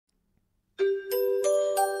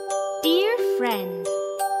friend.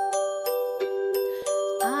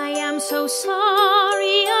 I am so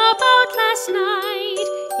sorry about last night.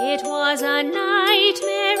 It was a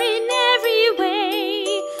nightmare in every way.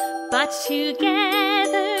 But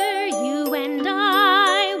together, you and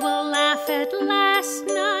I will laugh at last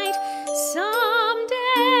night someday.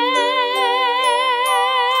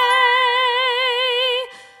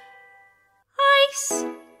 Ice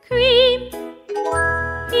cream.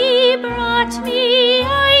 He brought me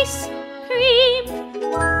ice cream.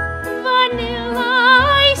 Vanilla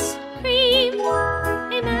ice cream.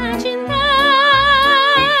 Imagine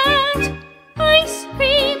that. Ice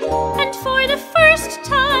cream. And for the first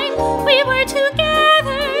time we were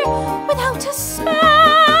together without a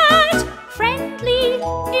spat. Friendly,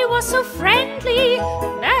 he was so friendly.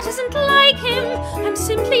 That isn't like him. I'm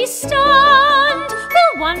simply stunned.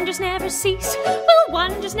 Will wonders never cease? Will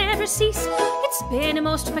wonders never cease? It's been a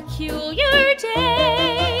most peculiar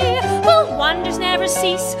day. Will wonders never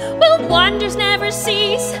cease? Will wonders never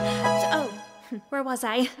cease? Oh, where was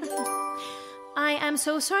I? I am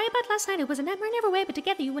so sorry about last night. It was a nightmare in every way, but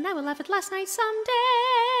together you and I will laugh at last night someday.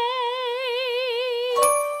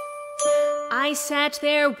 I sat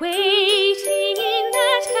there waiting in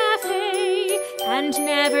that cafe and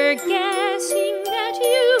never guessing that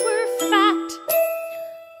you were fat.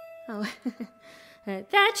 Oh,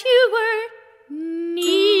 that you were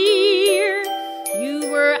near. You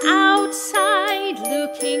were outside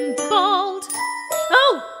looking bald.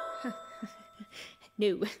 Oh!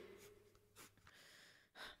 No.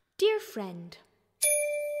 Dear friend,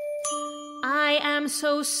 I am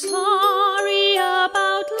so sorry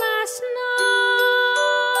about last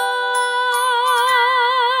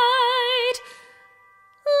night.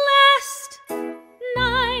 Last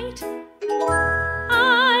night,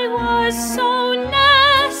 I was so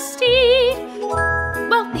nasty.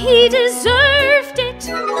 Well, he deserved it,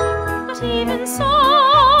 but even so,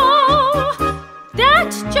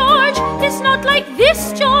 that George is not like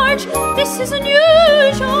this George. This is a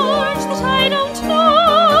new George that I don't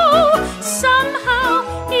know. Somehow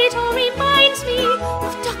it all reminds me of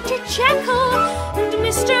Dr. Jekyll and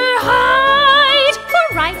Mr. Hyde. For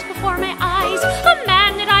right before my eyes, a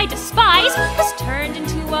man that I despise has turned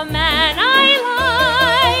into a man I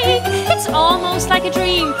like. It's almost like a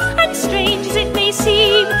dream, and